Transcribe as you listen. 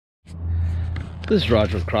This is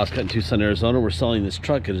Roger with Crosscut in Tucson, Arizona. We're selling this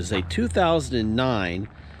truck. It is a 2009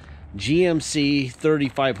 GMC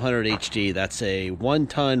 3500 HD. That's a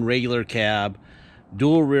 1-ton regular cab,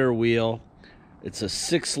 dual rear wheel. It's a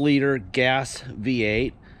 6-liter gas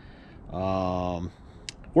V8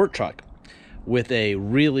 work truck with a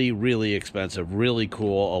really expensive, really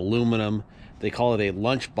cool aluminum. They call it a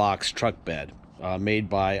lunchbox truck bed, made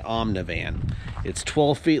by Omnivan. It's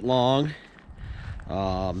 12 feet long.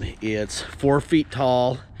 It's 4 feet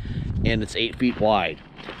tall, and it's 8 feet wide.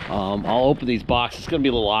 I'll open these boxes. It's gonna be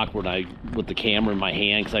a little awkward with the camera in my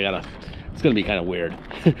hand, because it's gonna be kind of weird.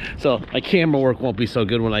 So my camera work won't be so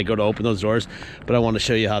good when I go to open those doors, but I want to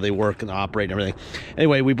show you how they work and operate and everything.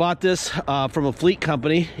 Anyway, we bought this from a fleet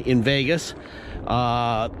company in Vegas.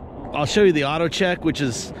 I'll show you the auto check, which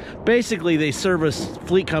is basically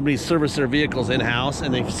fleet companies service their vehicles in-house,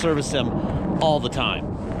 and they service them all the time.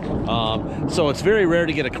 So it's very rare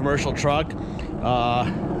to get a commercial truck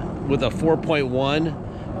with a 4.1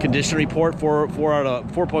 condition report.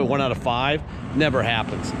 4.1 out of 5 never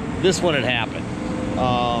happens. This one, it happened.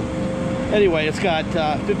 Anyway, it's got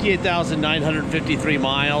 58,953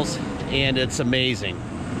 miles, and it's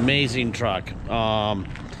amazing truck.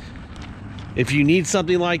 If you need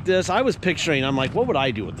something like this, I was picturing, I'm like, what would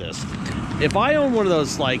I do with this? If I own one of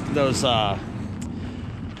those like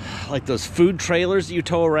those food trailers that you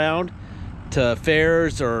tow around to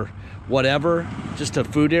fairs or whatever, just to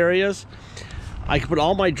food areas, I could put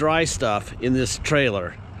all my dry stuff in this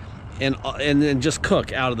trailer and then just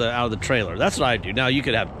cook out of the trailer. That's what I do. Now you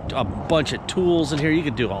could have a bunch of tools in here. You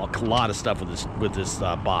could do a lot of stuff with this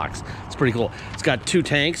box. It's pretty cool. It's got 2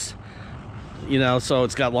 tanks, you know, so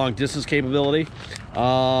it's got long distance capability.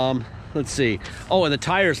 Let's see. Oh, and the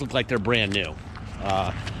tires look like they're brand new,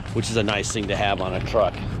 which is a nice thing to have on a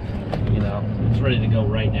truck. You know, it's ready to go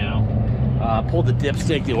right now. Pulled the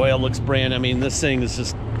dipstick. The oil looks brand. I mean, this thing is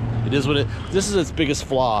just, it is what it. This is its biggest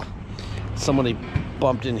flaw. Somebody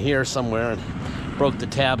bumped in here somewhere and broke the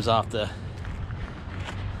tabs off of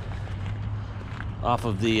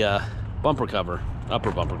the bumper cover,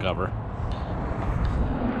 upper bumper cover.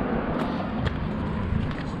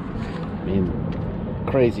 I mean,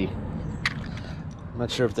 crazy. I'm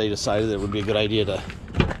not sure if they decided it would be a good idea to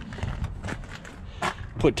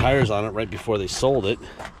put tires on it right before they sold it,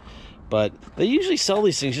 but they usually sell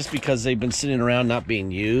these things just because they've been sitting around not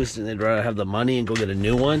being used, and they'd rather have the money and go get a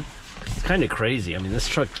new one. It's kind of crazy. I mean, this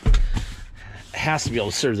truck has to be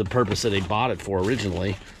able to serve the purpose that they bought it for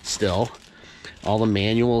originally. Still, all the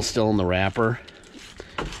manuals still in the wrapper.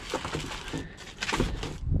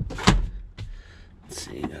 Let's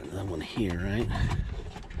see, got another one here, right?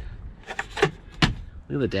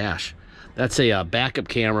 Look at the dash. That's a backup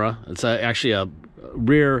camera. It's actually a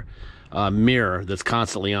rear mirror that's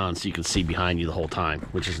constantly on, so you can see behind you the whole time,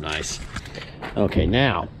 which is nice. Okay,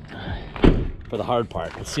 now for the hard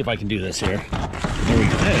part. Let's see if I can do this here. There we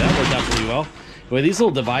go. Hey, that worked out pretty well. Anyway, these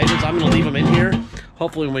little dividers, I'm going to leave them in here.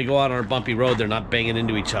 Hopefully when we go out on our bumpy road, they're not banging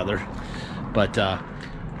into each other. But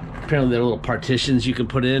apparently they're little partitions you can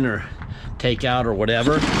put in or take out or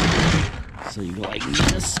whatever. So you go like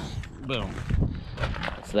this. Boom.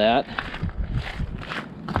 That's that.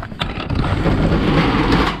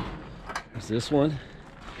 There's this one.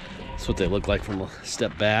 That's what they look like from a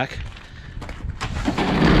step back.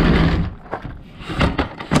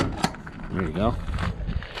 There you go.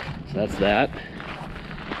 So that's that.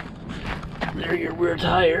 And there are your rear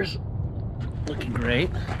tires. Looking great.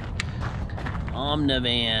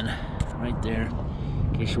 Omnivan right there.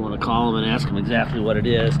 In case you want to call them and ask them exactly what it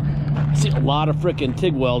is. I see a lot of frickin'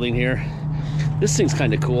 TIG welding here. This thing's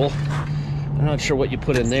kind of cool. I'm not sure what you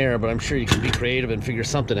put in there, but I'm sure you can be creative and figure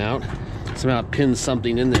something out. Somehow pin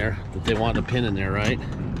something in there that they want to pin in there, right?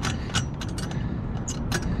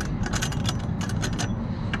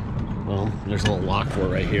 Well, there's a little lock for it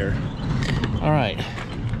right here. All right,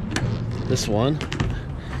 this one.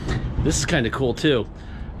 This is kind of cool too.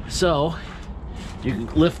 So you can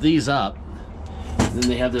lift these up, and then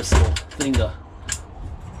they have this little thing to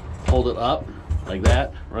hold it up like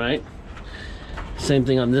that, right? Same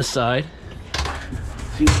thing on this side.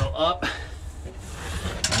 So you go up,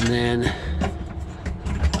 and then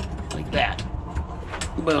like that.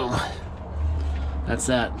 Boom. That's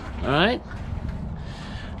that. All right.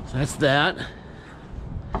 So that's that.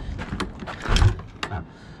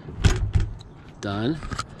 Done.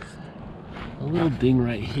 A little ding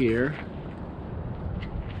right here.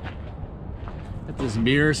 Got this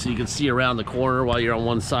mirror so you can see around the corner while you're on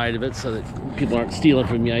one side of it, so that people aren't stealing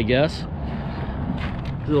from you, I guess.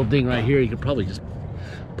 A little ding right here. You could probably just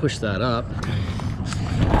push that up.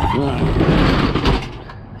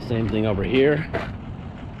 Same thing over here.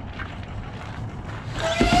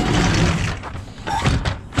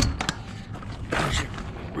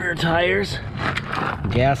 tires.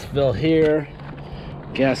 Gas fill here.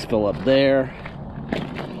 Gas fill up there.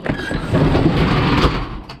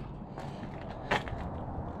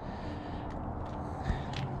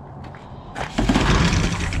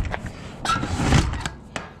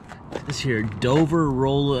 This here, Dover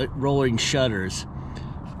rolling shutters.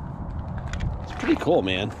 It's pretty cool,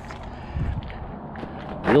 man.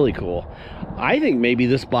 Really cool. I think maybe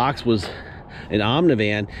this box was an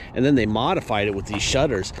Omnivan and then they modified it with these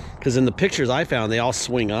shutters, because in the pictures I found they all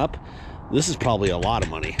swing up. This is probably a lot of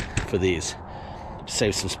money for these.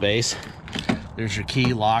 Save some space. There's your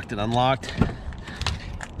key, locked and unlocked.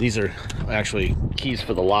 These are actually keys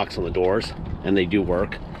for the locks on the doors, and they do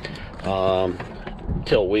work.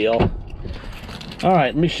 Tilt wheel. All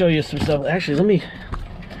right, let me show you some stuff. Actually, let me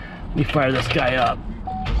fire this guy up.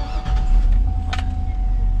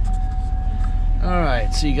 All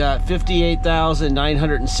right, so you got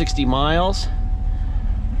 58,960 miles.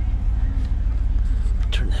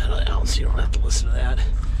 Turn that out so you don't have to listen to that.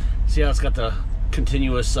 See how it's got the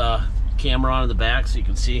continuous camera on in the back so you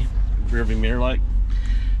can see rear view mirror light.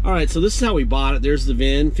 All right, so this is how we bought it. There's the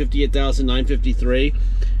VIN, 58,953.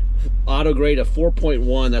 Auto grade of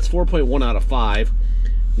 4.1. That's 4.1 out of 5.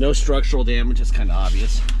 No structural damage. It's kind of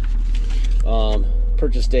obvious.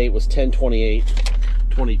 Purchase date was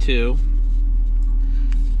 10/28/22.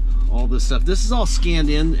 All this stuff. This is all scanned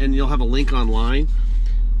in, and you'll have a link online.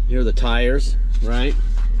 Here are the tires, right?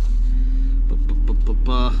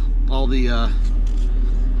 All the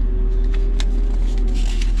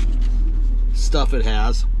stuff it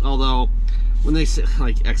has. Although, when they say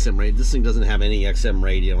like XM radio, this thing doesn't have any XM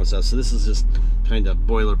radio and stuff. So this is just kind of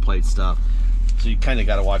boilerplate stuff. So you kind of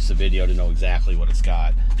got to watch the video to know exactly what it's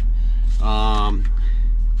got. All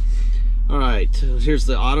right, here's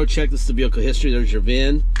the auto check. This is the vehicle history. There's your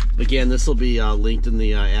VIN. Again, this will be linked in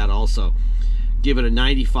the ad also. Give it a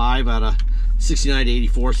 95 out of 69 to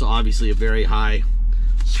 84, so obviously a very high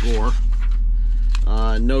score.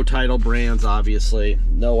 No title brands, obviously.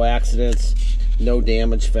 No accidents. No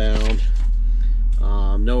damage found.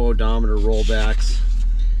 No odometer rollbacks.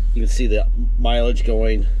 You can see the mileage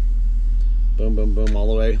going boom, boom, boom all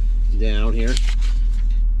the way down here.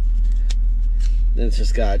 Then it's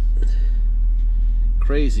just got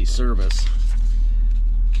crazy service.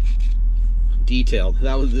 Detailed.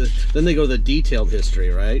 That was then they go to the detailed history,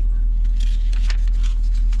 right?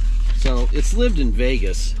 So it's lived in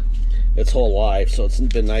Vegas its whole life, so it's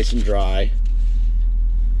been nice and dry.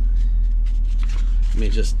 I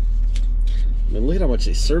mean, look at how much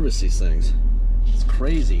they service these things. It's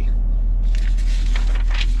crazy.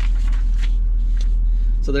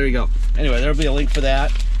 So there you go. Anyway, there'll be a link for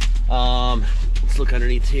that. Let's look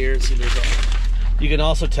underneath here and see if there's a... You can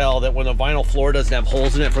also tell that when the vinyl floor doesn't have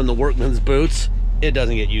holes in it from the workman's boots, it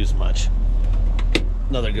doesn't get used much.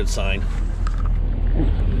 Another good sign.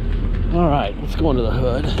 All right, let's go under the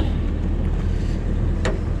hood.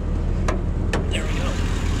 There we go.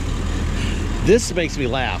 This makes me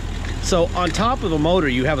laugh. So on top of the motor,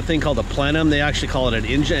 you have a thing called a plenum. They actually call it an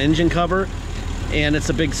engine cover, and it's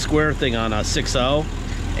a big square thing on a 6.0,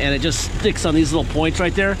 and it just sticks on these little points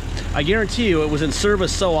right there. I guarantee you it was in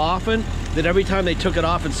service so often that every time they took it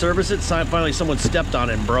off and serviced it, finally someone stepped on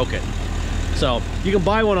it and broke it. So you can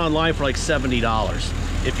buy one online for like $70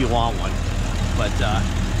 if you want one. But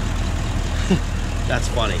that's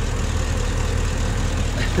funny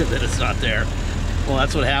that it's not there. Well,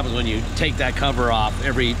 that's what happens when you take that cover off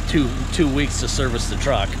every two weeks to service the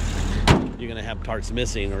truck. You're gonna have parts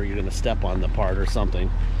missing, or you're gonna step on the part or something.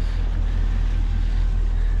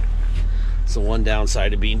 It's the one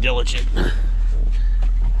downside of being diligent.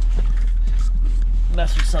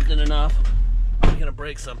 Mess with something enough, you're gonna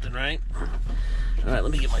break something, right? All right,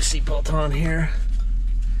 let me get my seatbelt on here.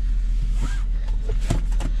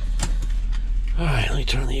 All right, let me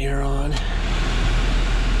turn the air on.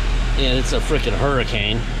 And it's a freaking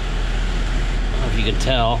hurricane. I don't know if you can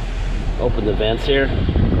tell. Open the vents here.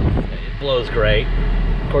 It blows great.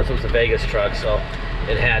 Of course, it was a Vegas truck, so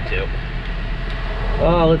it had to.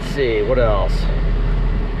 Let's see, what else?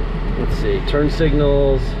 Let's see, turn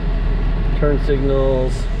signals,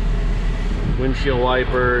 windshield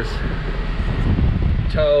wipers,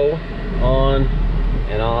 tow, on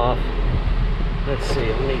and off. Let's see,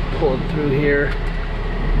 let me pull it through here.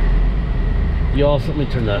 You also, let me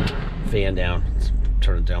turn the fan down. Let's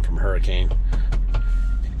turn it down from hurricane.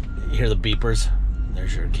 You hear the beepers?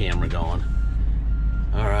 There's your camera going.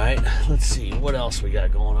 All right, let's see what else we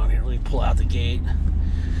got going on here. Let me pull out the gate.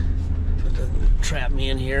 It doesn't trap me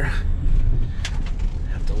in here.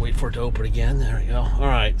 Have to wait for it to open again. There we go. All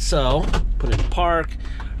right, so put it in park.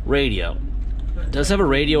 Radio. It does have a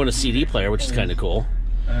radio and a CD player, which is kind of cool.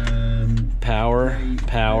 Power.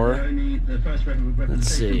 Let's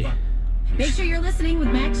see. Make sure you're listening with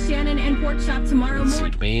Max, Shannon, and Pork Chop tomorrow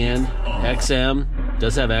morning. Man, XM.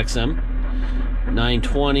 Does have XM.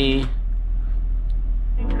 920.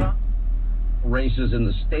 Races in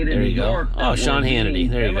the state of There you New York. go. Oh, Sean Hannity.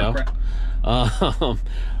 There you go.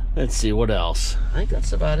 Let's see, what else? I think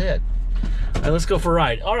that's about it. All right, let's go for a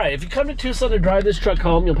ride. All right, if you come to Tucson to drive this truck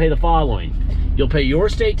home, you'll pay the following. You'll pay your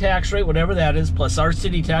state tax rate, whatever that is, plus our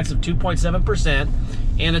city tax of 2.7%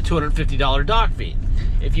 and a $250 dock fee.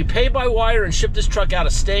 If you pay by wire and ship this truck out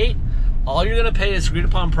of state, all you're going to pay is agreed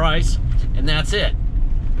upon price, and that's it.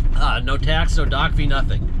 No tax, no dock fee,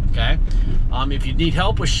 nothing. Okay. If you need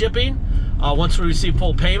help with shipping, once we receive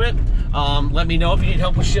full payment, let me know if you need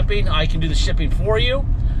help with shipping. I can do the shipping for you.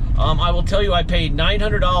 I will tell you I paid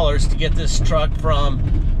 $900 to get this truck from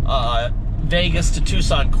Vegas to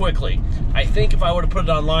Tucson quickly. I think if I would have put it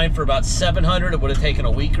online for about $700, it would have taken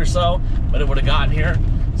a week or so, but it would have gotten here.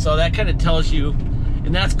 So that kind of tells you,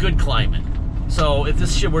 and that's good climate. So if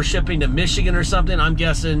this shit were shipping to Michigan or something, I'm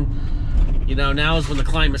guessing, you know, now is when the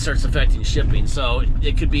climate starts affecting shipping. So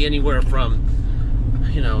it could be anywhere from,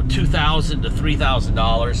 you know, $2,000 to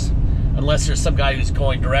 $3,000, unless there's some guy who's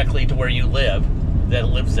going directly to where you live that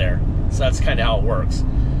lives there. So that's kind of how it works.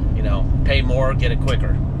 You know, pay more, get it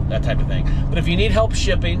quicker, that type of thing. But if you need help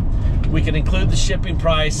shipping, we can include the shipping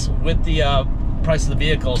price with the price of the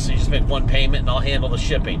vehicle, so you just make one payment and I'll handle the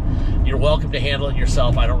shipping. You're welcome to handle it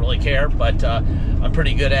yourself. I don't really care, but I'm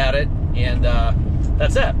pretty good at it, and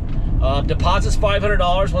that's it. Deposit's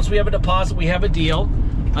 $500. Once we have a deposit, we have a deal.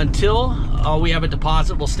 Until we have a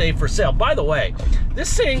deposit, we'll stay for sale. By the way,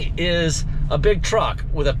 this thing is a big truck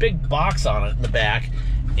with a big box on it in the back,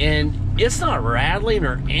 and it's not rattling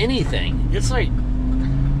or anything. It's like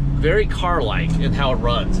very car-like in how it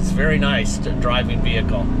runs. It's very nice to driving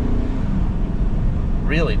vehicle.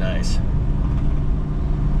 Really nice.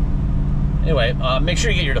 Anyway, make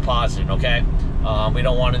sure you get your deposit, okay? We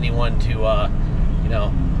don't want anyone to, you know,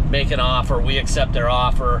 make an offer. We accept their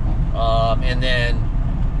offer, and then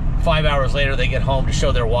 5 hours later they get home to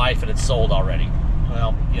show their wife and it's sold already.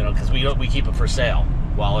 Well, you know, because we keep it for sale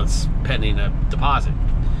while it's pending a deposit.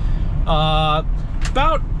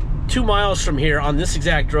 About 2 miles from here on this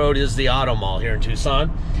exact road is the Auto Mall here in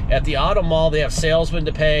Tucson. At the Auto Mall, they have salesmen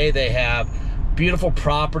to pay. They have beautiful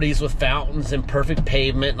properties with fountains and perfect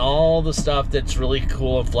pavement and all the stuff that's really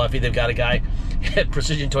cool and fluffy. They've got a guy at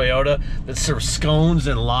Precision Toyota that serves scones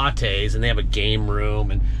and lattes, and they have a game room,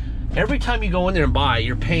 and every time you go in there and buy,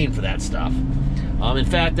 you're paying for that stuff. In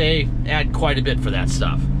fact, they add quite a bit for that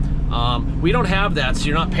stuff. We don't have that, so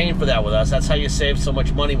you're not paying for that with us. That's how you save so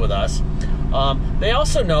much money with us. They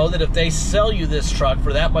also know that if they sell you this truck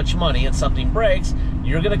for that much money and something breaks,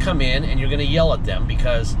 you're going to come in and you're going to yell at them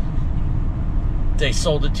because they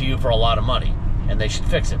sold it to you for a lot of money and they should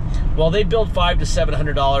fix it. Well, they build $500 to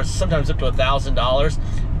 $700, sometimes up to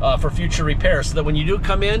 $1,000 for future repairs, so that when you do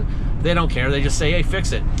come in, they don't care. They just say, hey,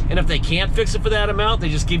 fix it. And if they can't fix it for that amount, they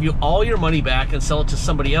just give you all your money back and sell it to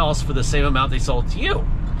somebody else for the same amount they sold it to you.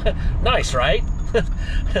 Nice, right?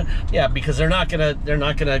 Yeah, because they're not gonna,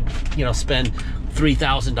 you know, spend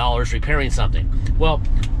 $3,000 repairing something. Well,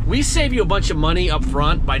 we save you a bunch of money up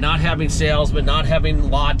front by not having salesmen, not having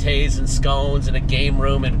lattes and scones and a game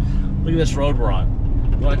room. And look at this road we're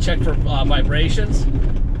on. You want to check for vibrations?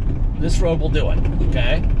 This road will do it.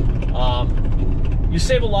 Okay. You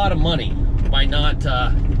save a lot of money by not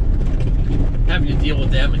having to deal with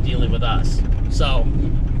them and dealing with us. So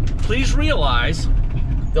please realize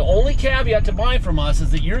the only caveat to buying from us is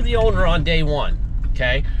that you're the owner on day one.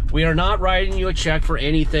 Okay? We are not writing you a check for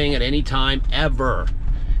anything at any time ever.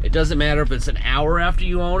 It doesn't matter if it's an hour after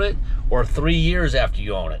you own it or 3 years after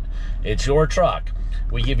you own it. It's your truck.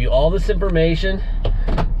 We give you all this information,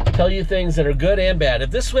 tell you things that are good and bad. If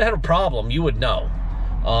this had a problem, you would know.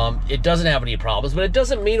 It doesn't have any problems, but it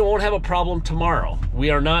doesn't mean it won't have a problem tomorrow. We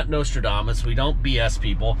are not Nostradamus. We don't BS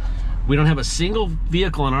people. We don't have a single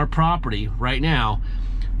vehicle on our property right now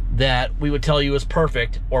that we would tell you is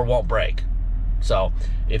perfect or won't break. So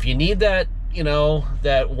if you need that, you know,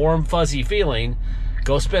 that warm fuzzy feeling,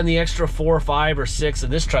 go spend the extra 4 or 5 or 6,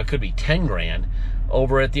 and this truck could be 10 grand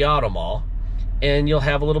over at the Auto Mall, and you'll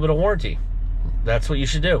have a little bit of warranty. That's what you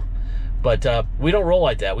should do. But we don't roll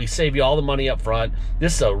like that. We save you all the money up front.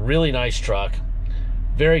 This is a really nice truck,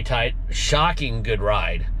 very tight, shocking good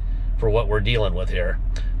ride for what we're dealing with here.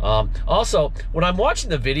 Also, when I'm watching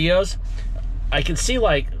the videos, I can see,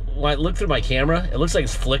 like, when I look through my camera, it looks like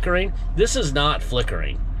it's flickering. This is not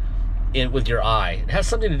flickering with your eye. It has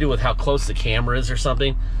something to do with how close the camera is or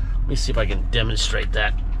something. Let me see if I can demonstrate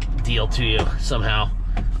that deal to you somehow.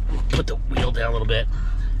 Put the wheel down a little bit.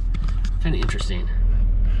 Kind of interesting.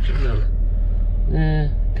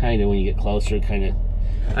 Kind of when you get closer, kind of.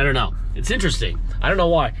 I don't know. It's interesting. I don't know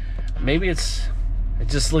why. Maybe it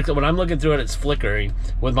just look when I'm looking through it, it's flickering.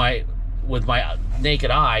 With my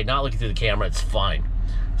naked eye, not looking through the camera, it's fine.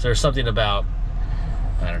 So there's something about,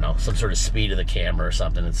 I don't know, some sort of speed of the camera or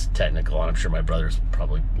something. It's technical, and I'm sure my brother's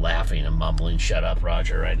probably laughing and mumbling, "Shut up,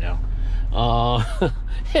 Roger," right now.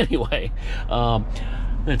 Anyway,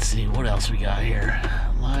 let's see what else we got here.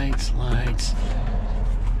 Lights.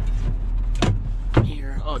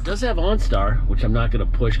 Here, oh, it does have OnStar, which I'm not going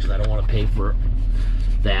to push because I don't want to pay for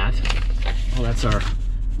that. Oh, that's our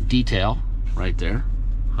detail right there,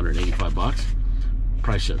 185 bucks.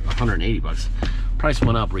 Price 180 bucks. Price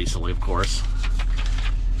went up recently, of course.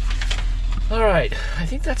 All right, I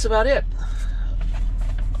think that's about it.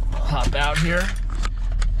 I'll hop out here,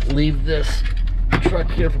 leave this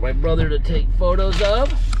truck here for my brother to take photos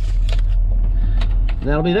of. And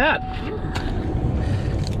that'll be that.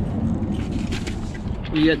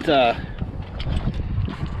 We get,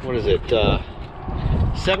 what is it?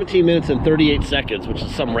 17 minutes and 38 seconds, which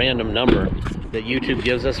is some random number that YouTube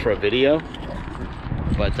gives us for a video.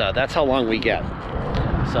 But that's how long we get.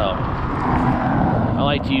 So I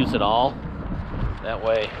like to use it all. That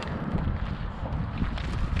way,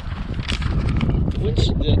 which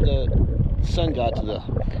the sun got to the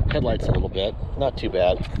headlights a little bit. Not too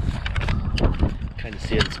bad. Kind of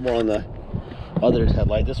see it. It's more on the other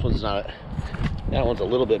headlight. This one's not. That one's a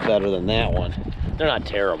little bit better than that one. They're not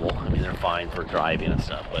terrible. I mean, they're fine for driving and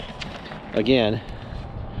stuff. But again,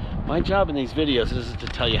 my job in these videos isn't to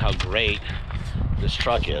tell you how great this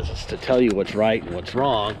truck is. It's to tell you what's right and what's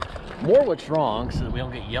wrong. More what's wrong, so that we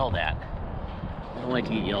don't get yelled at. I don't like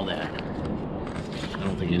to get yelled at. I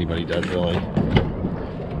don't think anybody does really.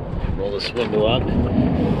 Roll this window up.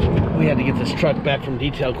 We had to get this truck back from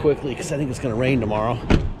detail quickly because I think it's going to rain tomorrow.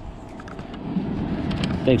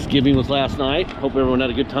 Thanksgiving was last night. Hope everyone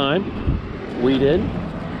had a good time. We did.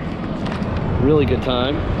 Really good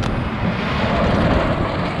time.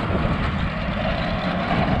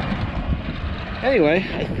 Anyway,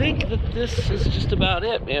 I think that this is just about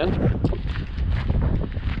it, man.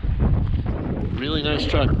 Really nice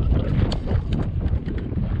truck.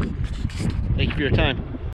 Thank you for your time.